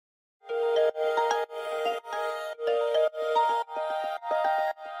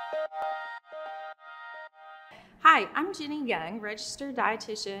Hi, I'm Jenny Young, registered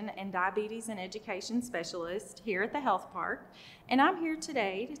dietitian and diabetes and education specialist here at the Health Park, and I'm here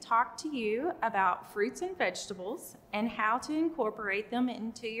today to talk to you about fruits and vegetables and how to incorporate them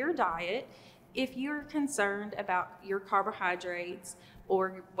into your diet if you're concerned about your carbohydrates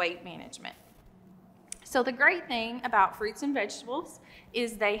or weight management. So the great thing about fruits and vegetables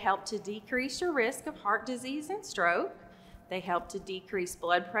is they help to decrease your risk of heart disease and stroke. They help to decrease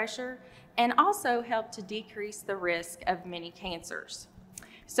blood pressure and also help to decrease the risk of many cancers.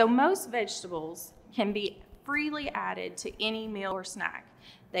 So most vegetables can be freely added to any meal or snack.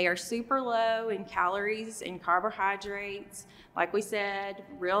 They are super low in calories and carbohydrates, like we said,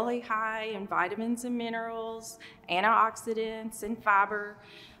 really high in vitamins and minerals, antioxidants and fiber.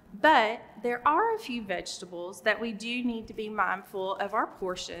 But there are a few vegetables that we do need to be mindful of our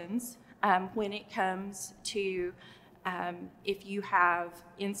portions when it comes to if you have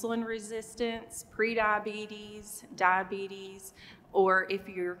insulin resistance, prediabetes, diabetes, or if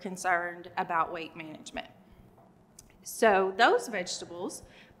you're concerned about weight management. So those vegetables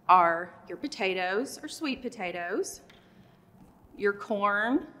are your potatoes or sweet potatoes, your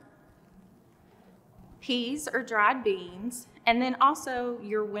corn, peas or dried beans, and then also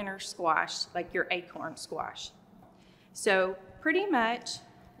your winter squash, like your acorn squash. So pretty much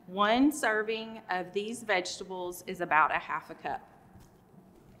one serving of these vegetables is about a half a cup.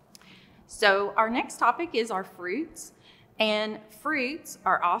 So our next topic is our fruits. And fruits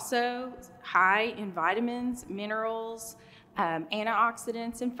are also high in vitamins, minerals,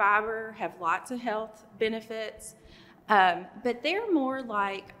 antioxidants, and fiber, have lots of health benefits. But they're more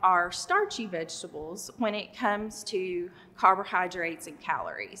like our starchy vegetables when it comes to carbohydrates and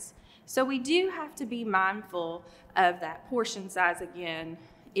calories. So we do have to be mindful of that portion size again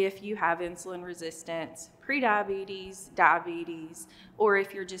if you have insulin resistance, prediabetes, diabetes, or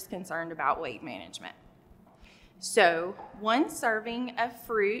if you're just concerned about weight management. So one serving of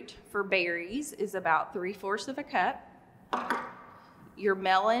fruit for berries is about 3/4 of a cup. Your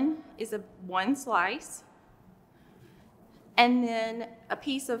melon is one slice. And then a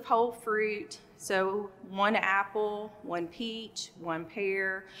piece of whole fruit, so one apple, one peach, one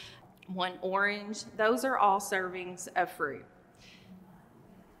pear, one orange. Those are all servings of fruit.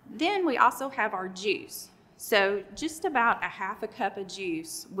 Then we also have our juice. So just about a half a cup of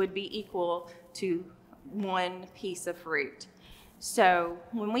juice would be equal to one piece of fruit. So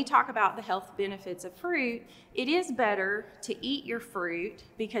when we talk about the health benefits of fruit, it is better to eat your fruit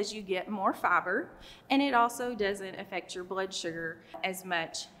because you get more fiber, and it also doesn't affect your blood sugar as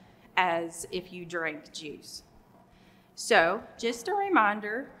much as if you drank juice. So just a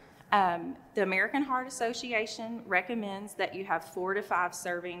reminder, the American Heart Association recommends that you have 4 to 5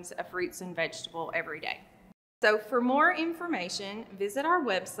 servings of fruits and vegetables every day. So for more information, visit our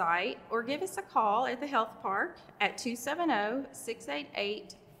website or give us a call at the Health Park at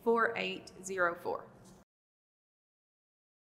 270-688-4804.